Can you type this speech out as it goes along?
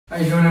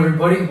How you doing,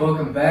 everybody?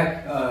 Welcome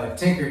back.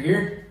 Tinker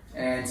here,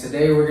 and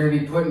today we're going to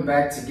be putting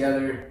back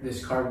together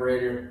this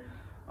carburetor.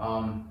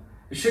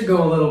 It should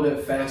go a little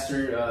bit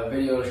faster.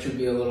 Video should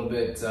be a little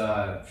bit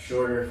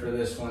shorter for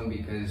this one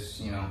because,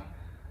 you know,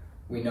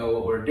 we know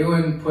what we're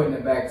doing, putting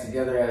it back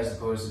together as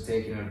opposed to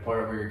taking it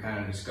apart where you're kind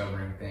of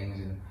discovering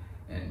things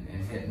and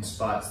hitting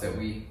spots that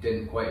we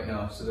didn't quite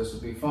know. So this will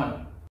be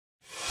fun.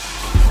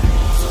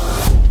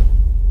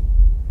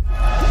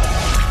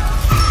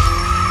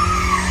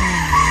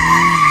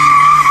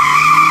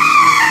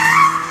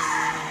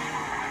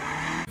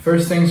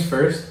 First things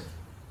first,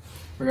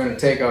 we're going to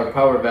take our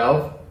power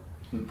valve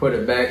and put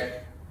it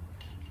back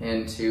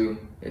into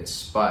its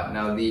spot.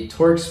 Now the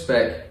torque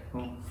spec,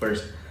 well,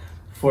 first,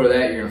 before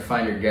that you're going to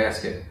find your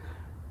gasket.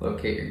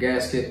 Locate your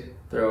gasket,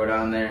 throw it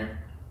on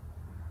there,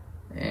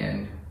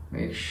 and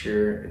make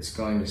sure it's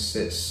going to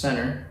sit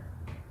center.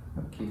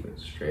 Keep it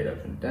straight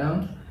up and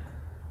down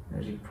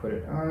as you put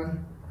it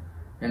on.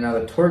 And now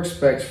the torque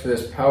specs for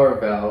this power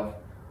valve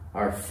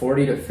are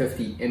 40 to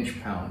 50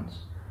 inch-pounds.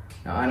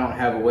 Now I don't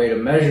have a way to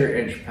measure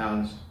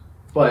inch-pounds,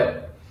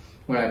 but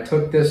when I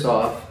took this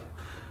off,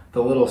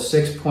 the little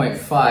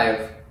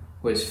 6.5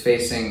 was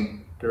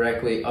facing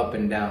directly up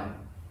and down.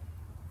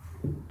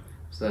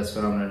 So that's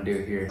what I'm going to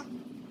do here.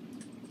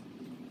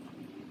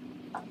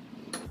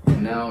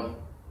 And now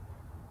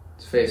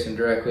it's facing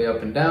directly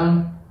up and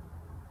down.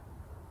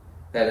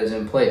 That is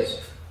in place.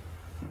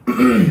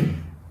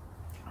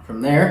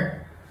 From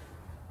there,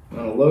 I'm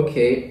going to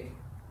locate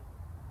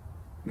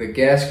the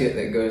gasket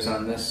that goes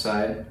on this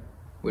side,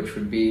 which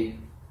would be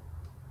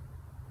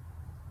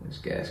this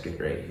gasket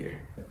right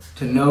here.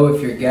 To know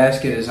if your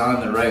gasket is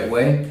on the right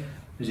way,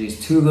 there's these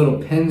two little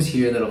pins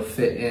here that'll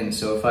fit in.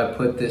 So if I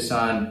put this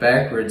on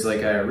backwards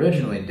like I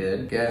originally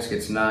did, the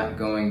gasket's not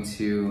going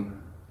to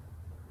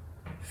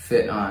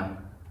fit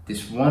on.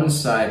 This one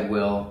side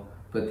will,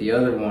 but the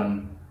other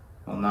one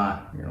will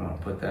not. You're gonna want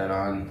to put that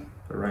on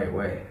the right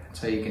way.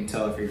 That's how you can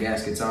tell if your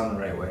gasket's on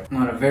the right way. I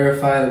want to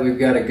verify that we've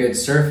got a good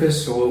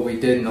surface. So what we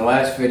did in the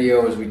last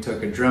video is we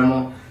took a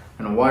Dremel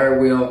and a wire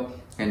wheel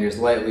and just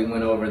lightly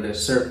went over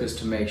this surface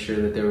to make sure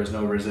that there was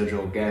no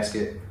residual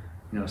gasket,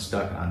 you know,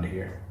 stuck onto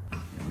here.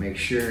 And make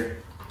sure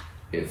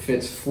it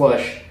fits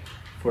flush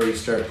before you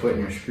start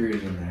putting your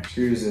screws in there.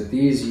 Screws that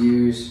these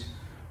use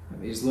are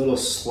these little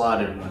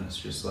slotted ones,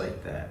 just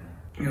like that.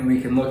 And we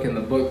can look in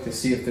the book to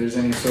see if there's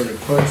any sort of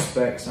torque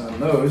specs on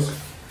those.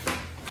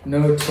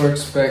 No torque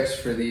specs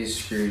for these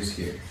screws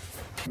here.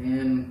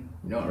 And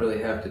you don't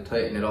really have to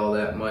tighten it all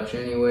that much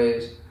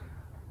anyways,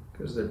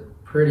 because they're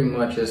pretty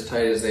much as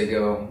tight as they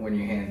go when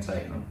you hand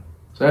tighten them.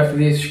 So after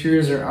these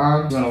screws are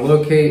on, I'm going to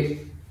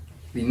locate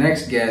the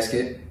next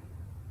gasket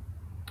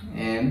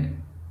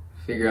and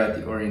figure out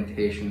the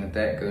orientation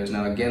that goes.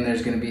 Now again,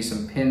 there's going to be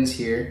some pins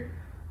here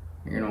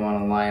you're going to want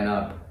to line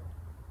up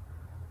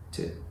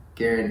to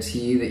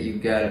guarantee that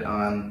you've got it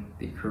on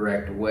the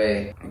correct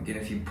way. Again,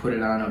 if you put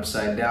it on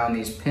upside down,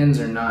 these pins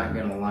are not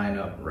going to line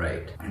up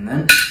right. And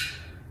then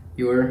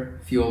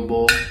your fuel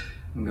bowl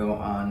can go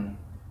on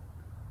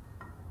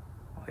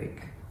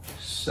like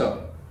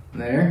so.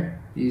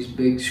 There, these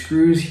big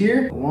screws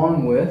here,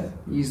 along with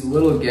these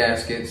little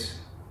gaskets,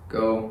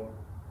 go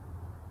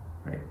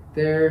right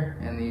there,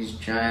 and these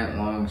giant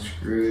long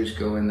screws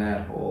go in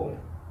that hole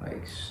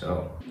like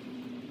so.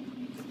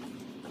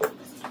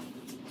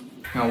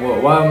 Now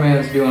what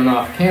Wildman's doing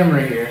off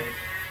camera here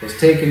is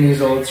taking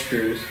these old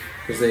screws,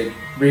 because the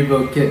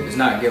rebuild kit does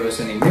not give us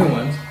any new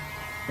ones,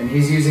 and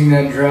he's using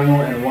that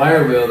Dremel and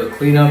wire wheel to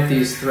clean up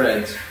these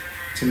threads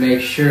to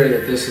make sure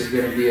that this is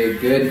going to be a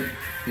good,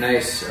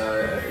 nice,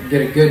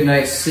 get a good,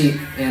 nice seat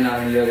in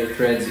on the other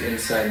threads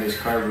inside this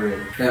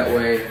carburetor. That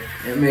way,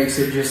 it makes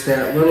it just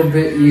that little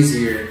bit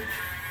easier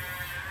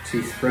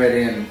to thread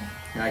in,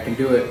 and I can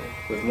do it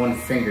with one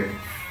finger.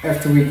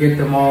 After we get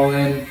them all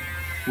in,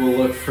 we'll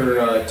look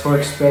for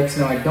torque specs.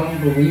 Now I don't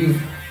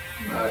believe,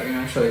 you know,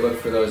 actually look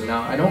for those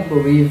now. I don't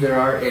believe there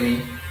are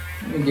any.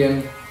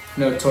 Again,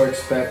 no torque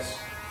specs,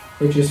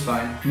 which is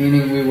fine.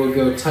 Meaning we will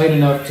go tight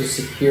enough to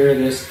secure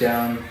this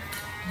down,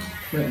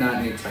 but not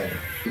any tighter.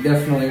 You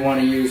definitely want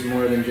to use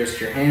more than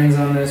just your hands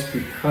on this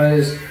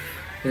because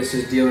this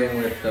is dealing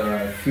with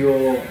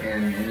fuel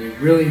and you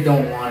really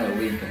don't want it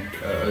leaking.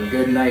 A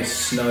good nice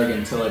snug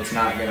until it's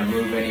not going to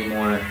move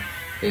anymore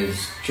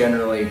is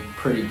generally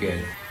pretty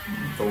good.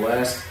 The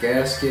last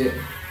gasket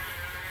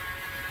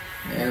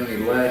and the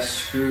last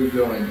screw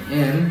going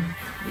in,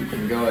 you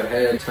can go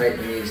ahead and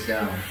tighten these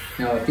down.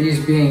 Now with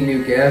these being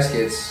new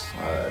gaskets,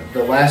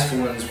 the last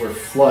ones were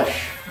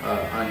flush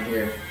on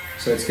here.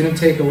 So it's going to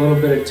take a little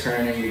bit of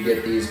turning to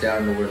get these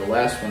down to where the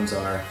last ones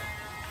are.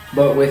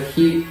 But with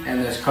heat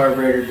and this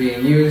carburetor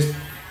being used,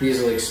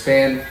 these will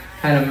expand,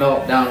 kind of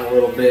melt down a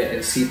little bit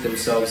and seat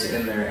themselves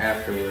in there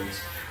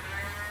afterwards.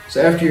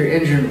 So after your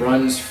engine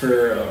runs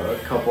for a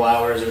couple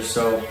hours or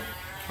so,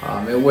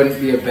 it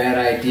wouldn't be a bad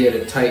idea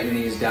to tighten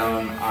these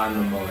down on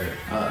the motor.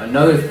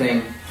 Another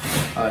thing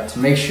To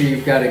make sure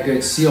you've got a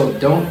good seal,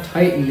 don't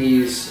tighten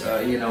these,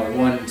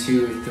 1,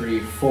 2, 3,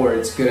 4.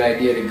 It's a good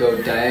idea to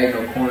go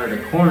diagonal corner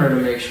to corner to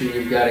make sure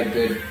you've got a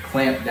good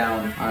clamp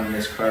down on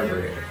this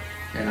carburetor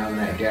and on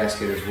that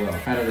gasket as well.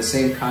 Kind of the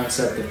same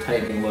concept of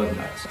tightening lug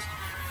nuts.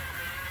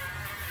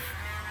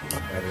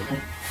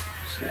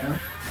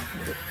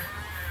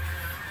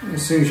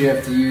 As soon as you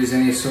have to use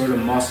any sort of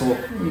muscle,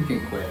 you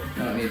can quit.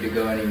 You don't need to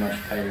go any much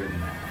tighter than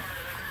that.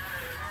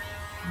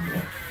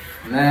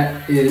 And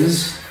that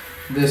is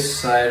this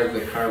side of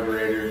the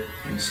carburetor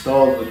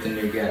installed with the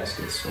new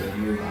gasket. So we'll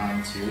move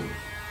on to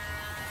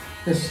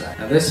this side.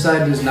 Now this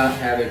side does not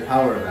have a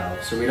power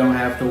valve, so we don't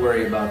have to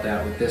worry about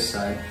that with this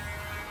side.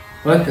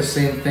 But the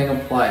same thing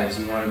applies.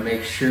 You want to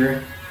make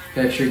sure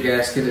that your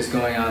gasket is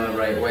going on the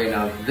right way.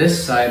 Now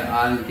this side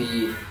on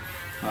the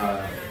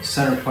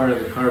center part of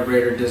the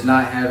carburetor does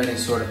not have any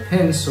sort of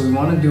pins, so we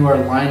want to do our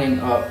lining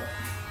up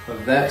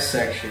of that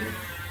section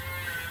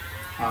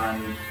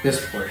on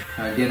this portion.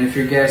 Now again, if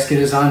your gasket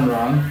is on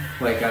wrong,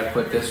 like I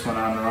put this one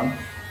on wrong,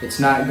 it's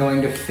not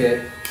going to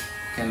fit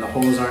and the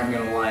holes aren't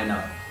going to line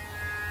up.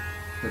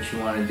 What you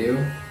want to do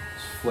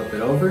is flip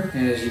it over,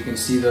 and as you can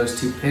see, those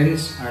two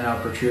pins are now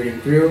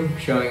protruding through,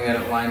 showing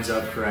that it lines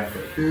up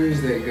correctly.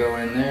 Screws that go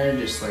in there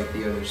just like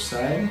the other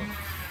side.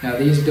 Now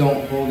these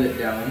don't hold it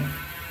down,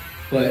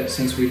 but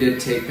since we did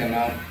take them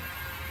out,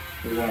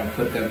 we want to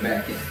put them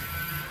back in,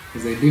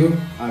 because they do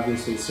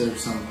obviously serve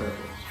some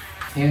purpose.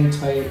 Hand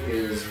tight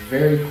is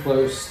very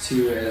close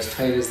to as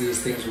tight as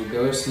these things will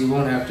go, so you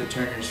won't have to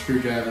turn your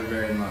screwdriver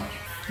very much.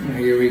 And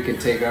here we can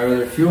take our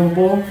other fuel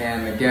bowl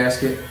and the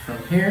gasket from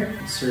here,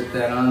 insert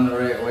that on the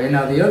right way.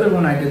 Now the other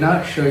one, I did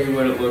not show you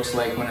what it looks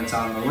like when it's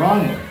on the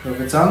wrong way. So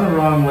if it's on the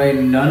wrong way,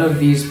 none of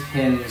these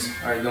pins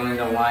are going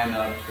to line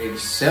up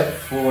except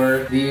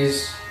for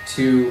these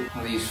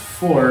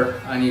four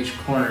on each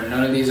corner.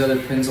 None of these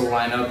other pins will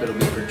line up. It'll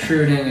be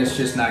protruding. It's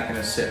just not going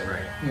to sit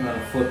right. You want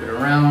to flip it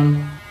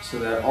around so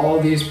that all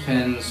these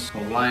pins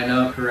will line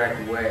up the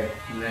correct way,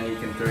 and then you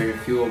can throw your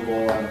fuel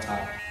bowl on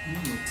top.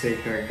 We'll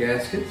take our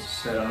gaskets,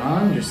 set them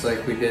on just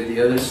like we did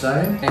the other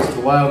side. Thanks to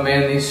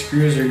Wildman, these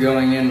screws are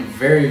going in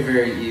very,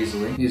 very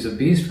easily. He's a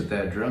beast with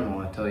that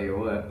Dremel, I tell you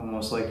what.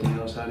 Almost like he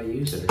knows how to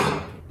use it or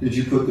something. Did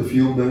you put the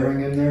fuel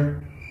bearing in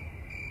there?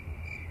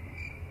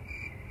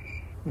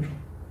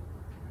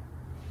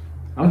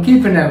 I'm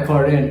keeping that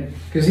part in,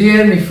 because he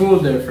had me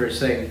fooled there for a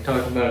second,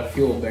 talking about a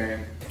fuel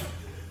bearing.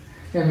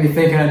 Got me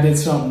thinking I did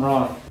something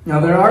wrong. Now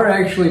there are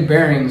actually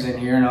bearings in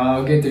here, and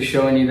I'll get to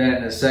showing you that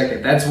in a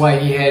second. That's why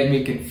he had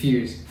me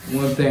confused.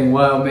 One thing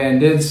Wildman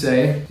did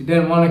say, he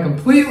didn't want to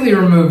completely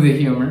remove the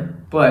humor,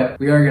 but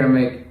we are going to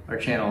make our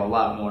channel a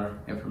lot more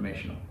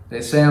informational.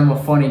 They say I'm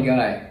a funny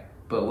guy,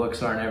 but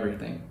looks aren't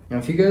everything. Now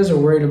if you guys are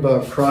worried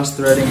about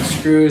cross-threading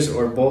screws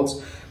or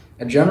bolts,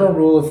 a general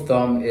rule of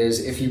thumb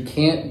is if you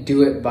can't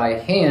do it by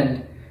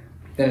hand,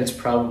 then it's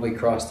probably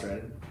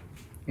cross-threaded.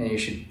 And you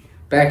should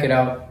back it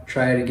out,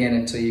 try it again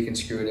until you can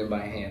screw it in by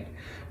hand.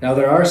 Now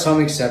there are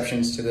some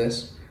exceptions to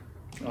this.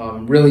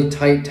 Really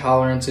tight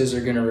tolerances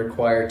are going to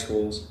require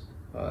tools.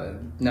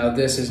 Now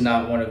this is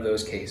not one of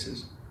those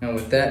cases. And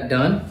with that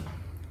done,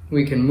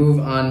 we can move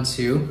on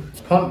to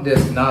pump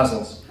disc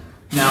nozzles.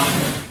 Now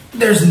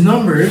there's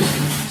numbers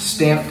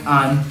stamped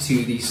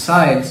onto the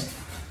sides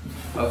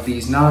of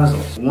these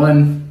nozzles.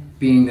 One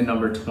being the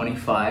number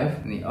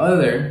 25 and the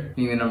other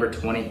being the number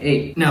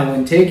 28. Now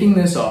when taking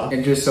this off,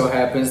 it just so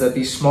happens that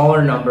the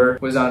smaller number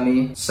was on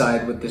the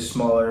side with the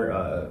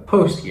smaller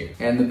post here,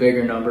 and the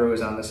bigger number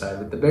was on the side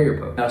with the bigger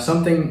post. Now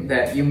something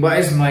that you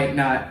guys might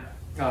not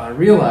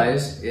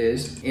realize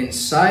is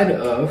inside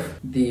of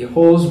the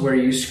holes where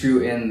you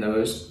screw in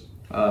those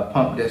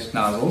pump disc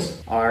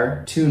nozzles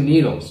are two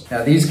needles.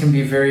 Now these can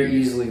be very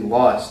easily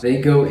lost. They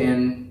go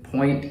in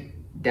point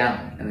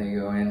down, and they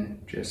go in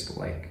just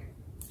like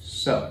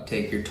so.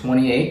 Take your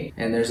 28,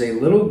 and there's a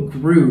little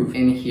groove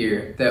in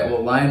here that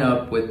will line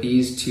up with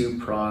these two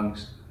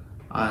prongs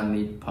on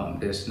the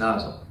pump disc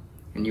nozzle.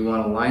 And you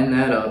want to line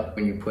that up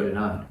when you put it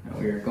on. Now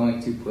we are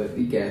going to put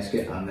the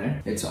gasket on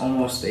there. It's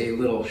almost a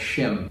little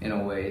shim in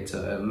a way. It's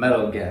a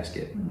metal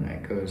gasket. And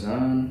that goes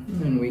on,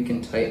 and we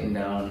can tighten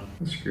down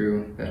the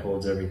screw that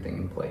holds everything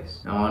in place.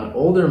 Now on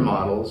older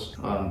models,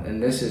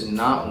 and this is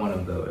not one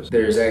of those,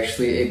 there's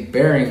actually a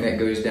bearing that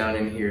goes down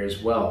in here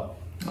as well.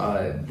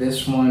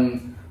 This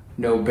one,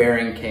 no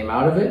bearing came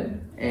out of it,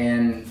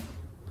 and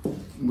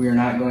we're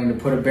not going to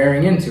put a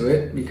bearing into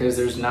it because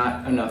there's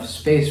not enough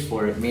space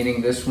for it,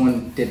 meaning this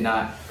one did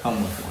not come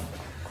with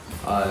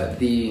one.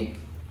 The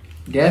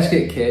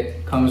gasket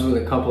kit comes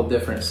with a couple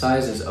different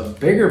sizes. A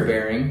bigger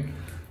bearing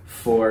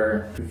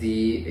for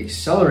the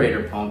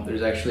accelerator pump.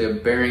 There's actually a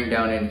bearing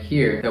down in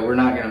here that we're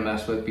not going to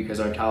mess with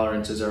because our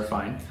tolerances are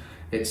fine.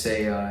 It's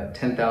a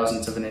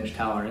 10,000ths of an inch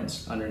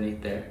tolerance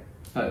underneath there.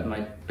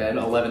 My bad,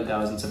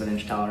 11,000ths of an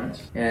inch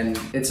tolerance. And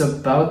it's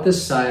about the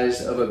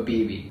size of a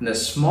BB. And the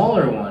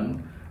smaller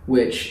one,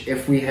 which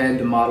if we had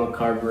the model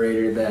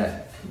carburetor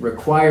that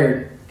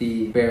required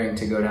the bearing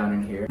to go down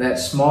in here. That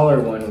smaller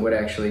one would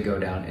actually go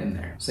down in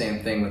there.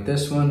 Same thing with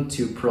this one.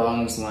 2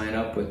 prongs line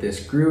up with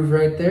this groove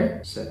right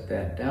there. Set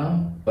that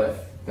down,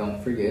 but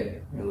don't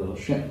forget your little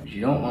shim.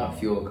 You don't want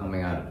fuel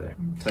coming out of there.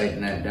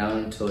 Tighten that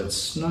down until it's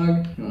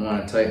snug. You don't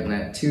want to tighten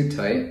that too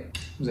tight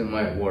because it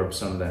might warp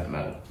some of that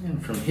metal.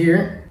 And from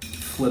here,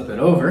 flip it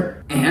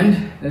over.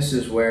 And this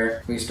is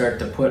where we start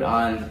to put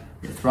on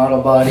your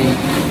throttle body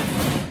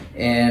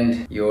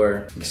and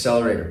your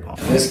accelerator pump.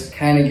 This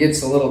kind of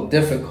gets a little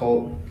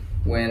difficult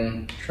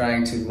when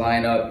trying to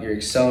line up your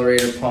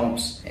accelerator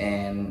pumps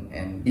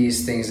and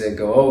these things that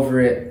go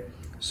over it.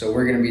 So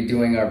we're going to be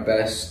doing our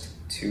best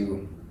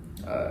to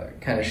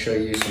kind of show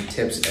you some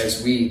tips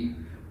as we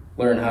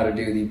learn how to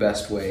do the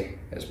best way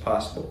as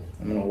possible.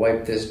 I'm going to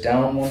wipe this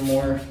down one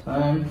more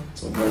time.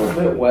 It's a little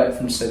bit wet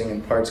from sitting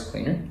in parts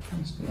cleaner.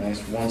 It's a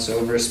nice once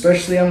over,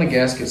 especially on the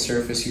gasket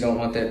surface. You don't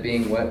want that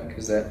being wet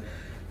because that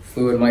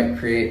fluid might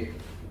create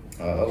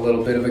a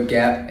little bit of a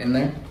gap in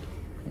there.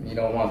 You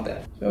don't want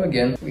that. So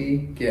again, we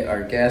get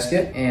our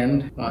gasket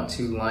and want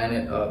to line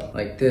it up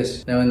like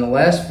this. Now in the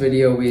last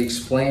video we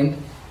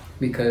explained,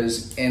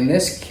 because in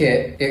this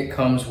kit it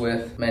comes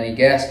with many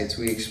gaskets,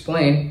 we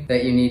explained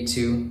that you need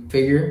to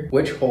figure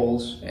which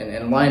holes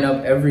and line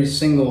up every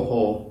single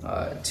hole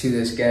to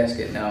this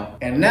gasket now.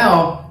 And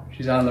now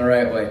she's on the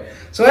right way.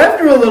 So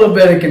after a little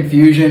bit of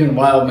confusion and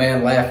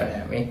Wildman laughing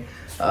at me,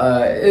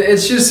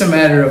 it's just a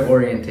matter of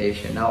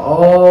orientation. Now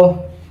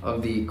all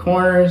of the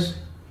corners,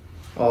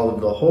 all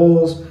of the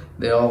holes,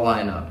 they all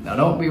line up. Now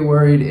don't be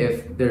worried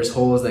if there's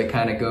holes that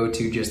kind of go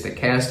to just the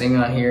casting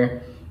on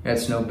here.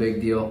 That's no big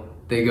deal.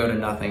 They go to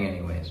nothing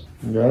anyways.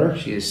 You got her?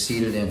 She is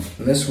seated in.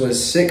 And this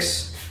was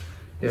 6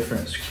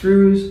 different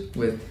screws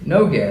with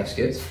no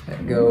gaskets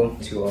that go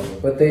to all of them.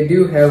 But they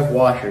do have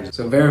washers.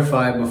 So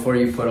verify before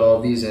you put all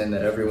of these in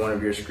that every one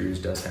of your screws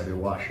does have a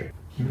washer.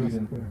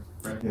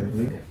 Right.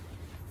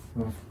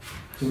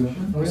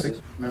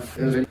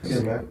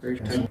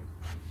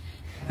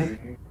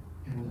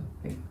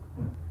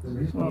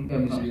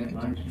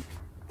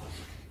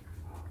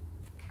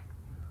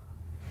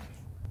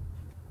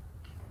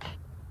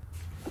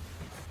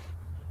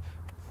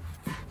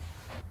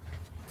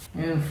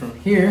 And from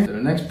here, the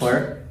next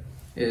part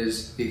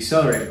is the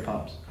accelerator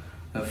pumps.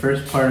 The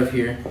first part of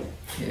here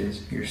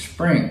is your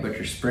spring. Put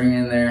your spring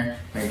in there,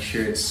 make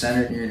sure it's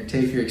centered. You're going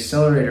to take your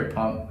accelerator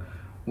pump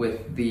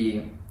with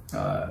the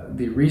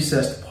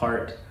recessed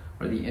part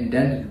or the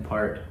indented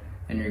part,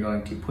 and you're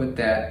going to put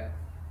that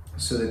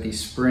so that the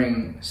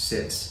spring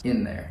sits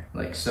in there,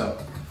 like so.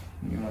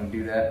 You want to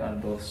do that on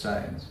both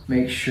sides.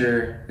 Make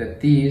sure that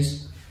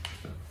these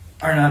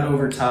are not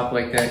over top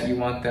like that. You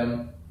want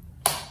them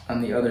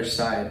on the other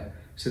side.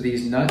 So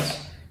these nuts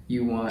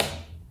you want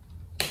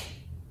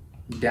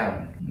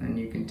down. And then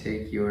you can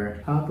take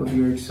your top of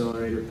your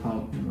accelerator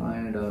pump and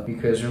line it up.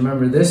 Because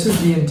remember, this is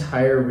the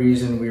entire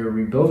reason we were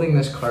rebuilding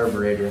this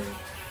carburetor,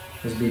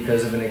 is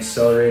because of an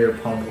accelerator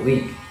pump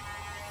leak.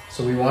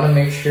 So we want to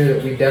make sure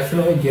that we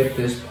definitely get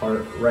this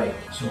part right.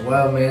 So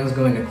Wildman's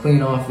going to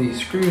clean off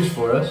these screws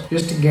for us,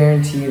 just to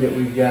guarantee that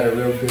we've got a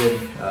real good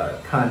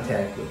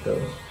contact with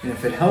those. And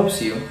if it helps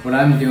you, what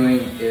I'm doing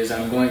is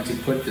I'm going to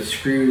put the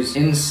screws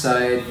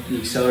inside the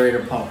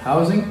accelerator pump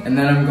housing, and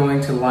then I'm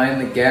going to line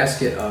the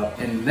gasket up.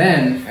 And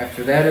then,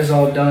 after that is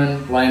all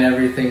done, line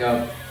everything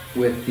up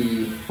with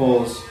the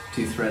holes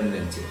to thread it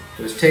into.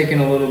 It was taking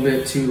a little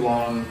bit too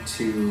long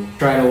to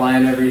try to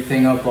line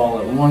everything up all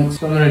at once,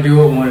 so I'm going to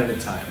do it one at a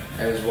time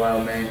as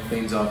Wildman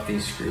cleans off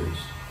these screws.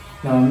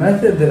 Now, a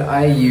method that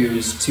I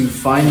use to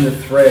find the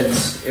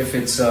threads, if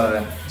it's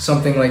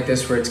something like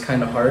this where it's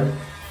kind of hard,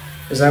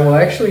 is I will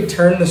actually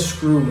turn the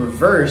screw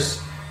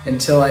reverse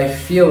until I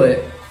feel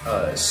it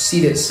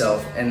seat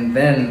itself, and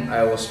then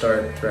I will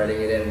start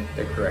threading it in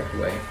the correct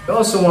way. You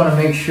also want to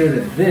make sure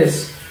that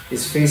this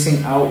is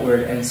facing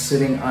outward and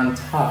sitting on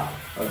top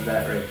of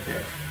that right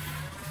there.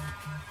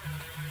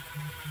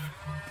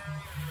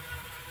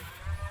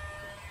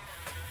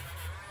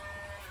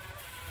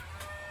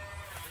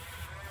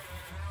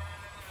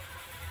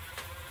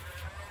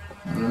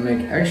 I'm going to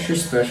make extra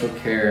special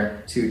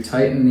care to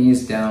tighten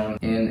these down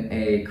in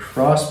a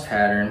cross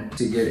pattern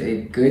to get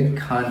a good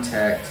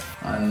contact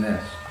on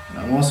this. And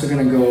I'm also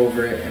going to go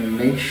over it and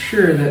make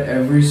sure that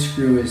every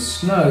screw is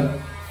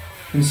snug,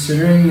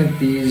 considering that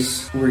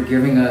these were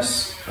giving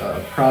us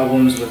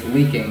problems with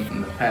leaking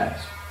in the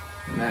past.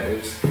 And that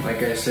is,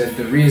 like I said,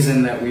 the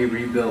reason that we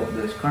rebuilt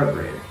this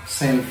carburetor.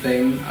 Same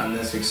thing on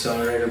this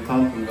accelerator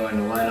pump. I'm going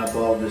to line up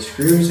all of the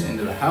screws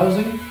into the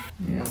housing.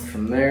 And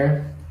from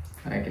there,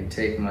 I can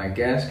take my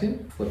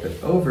gasket, flip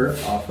it over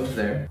off of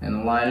there,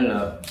 and line it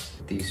up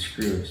with these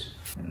screws.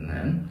 And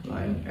then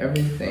line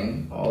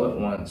everything all at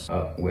once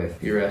up with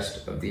the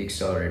rest of the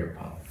accelerator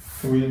pump.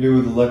 What do you do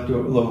with the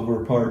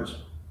leftover parts?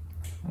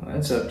 Well,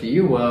 that's up to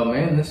you,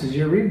 Wildman. This is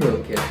your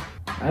rebuild kit.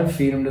 I'd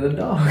feed them to the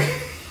dog.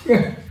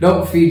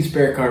 Don't feed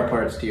spare car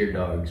parts to your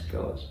dogs,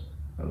 fellas.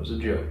 That was a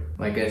joke.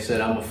 Like I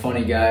said, I'm a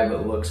funny guy,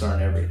 but looks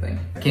aren't everything.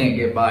 I can't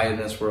get by in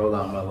this world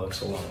on my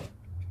looks alone.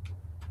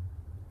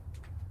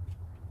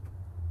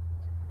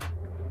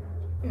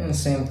 And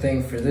same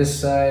thing for this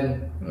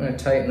side. I'm going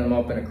to tighten them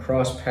up in a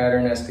cross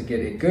pattern as to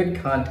get a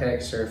good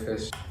contact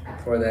surface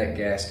for that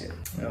gasket.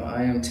 Now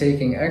I am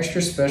taking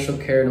extra special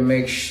care to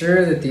make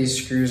sure that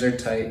these screws are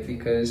tight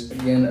because,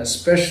 again,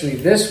 especially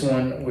this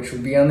one, which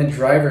would be on the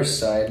driver's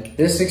side,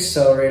 this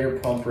accelerator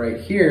pump right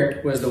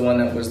here was the one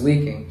that was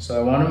leaking. So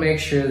I want to make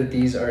sure that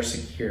these are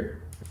secure.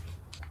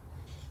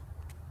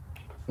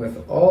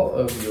 With all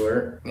of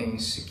your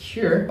things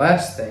secure,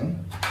 last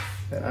thing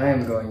that I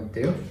am going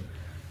to do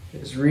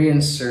is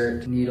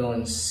reinsert needle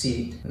and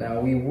seat. Now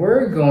we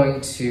were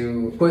going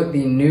to put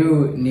the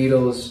new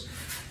needles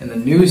and the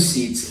new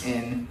seats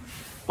in,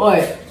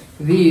 but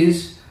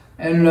these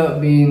ended up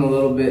being a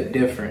little bit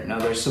different. Now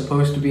there's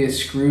supposed to be a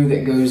screw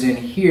that goes in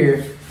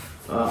here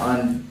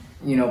on,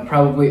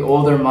 probably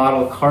older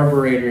model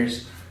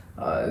carburetors.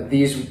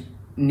 These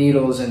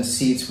needles and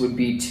seats would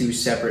be two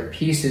separate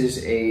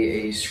pieces,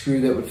 a screw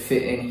that would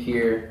fit in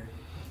here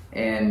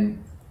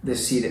and the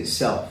seat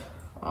itself.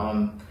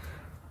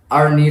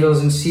 Our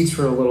needles and seats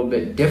were a little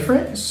bit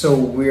different, so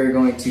we're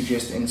going to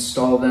just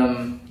install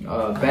them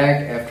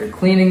back after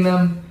cleaning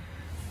them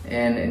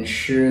and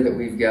ensure that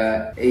we've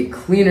got a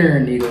cleaner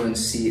needle and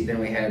seat than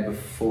we had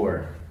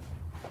before.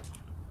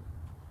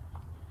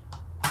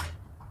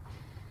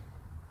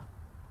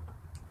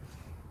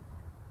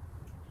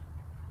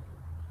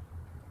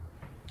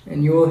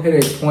 And you will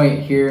hit a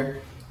point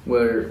here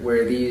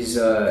where these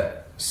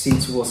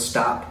seats will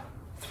stop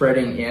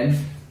threading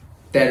in.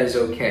 That is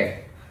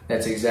okay.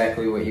 That's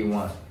exactly what you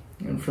want.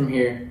 And from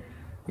here,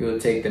 you'll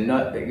take the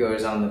nut that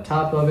goes on the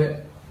top of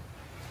it,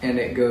 and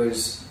it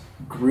goes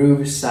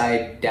groove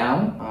side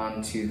down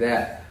onto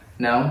that.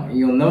 Now,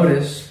 you'll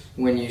notice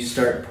when you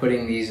start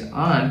putting these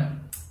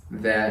on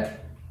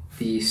that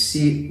the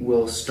seat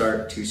will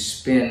start to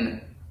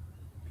spin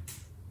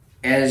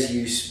as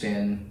you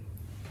spin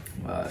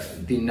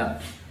the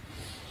nut.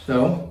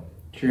 So,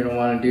 what you're going to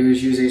want to do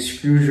is use a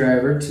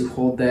screwdriver to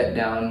hold that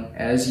down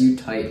as you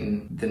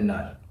tighten the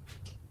nut.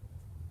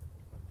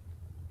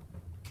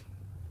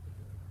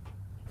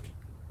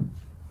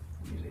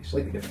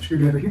 Slightly different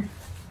screwdriver here,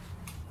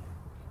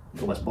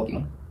 the less bulky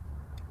one.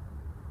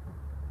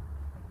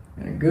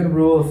 And a good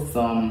rule of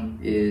thumb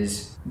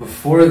is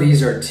before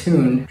these are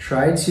tuned,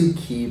 try to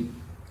keep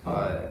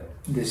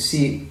the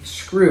seat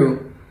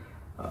screw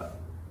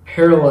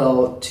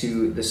parallel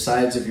to the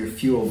sides of your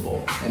fuel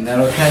bowl, and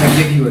that'll kind of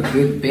give you a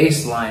good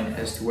baseline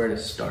as to where to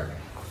start.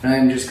 And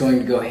I'm just going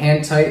to go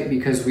hand tight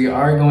because we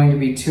are going to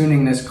be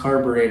tuning this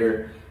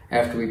carburetor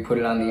after we put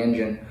it on the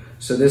engine,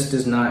 so this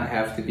does not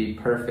have to be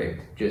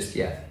perfect just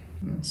yet.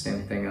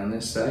 Same thing on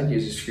this side,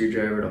 use a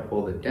screwdriver to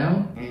hold it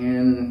down,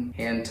 and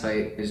hand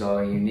tight is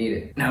all you need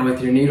it. Now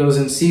with your needles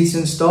and seats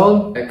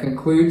installed, that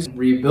concludes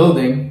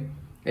rebuilding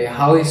a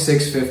Holley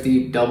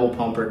 650 double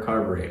pumper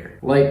carburetor.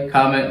 Like,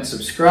 comment, and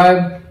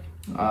subscribe.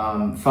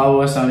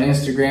 Follow us on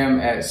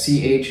Instagram at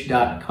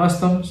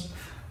ch.customs.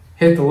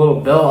 Hit the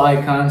little bell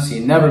icon so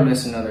you never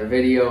miss another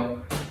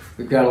video.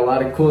 We've got a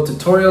lot of cool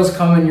tutorials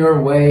coming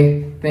your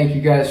way. Thank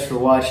you guys for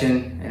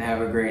watching and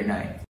have a great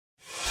night.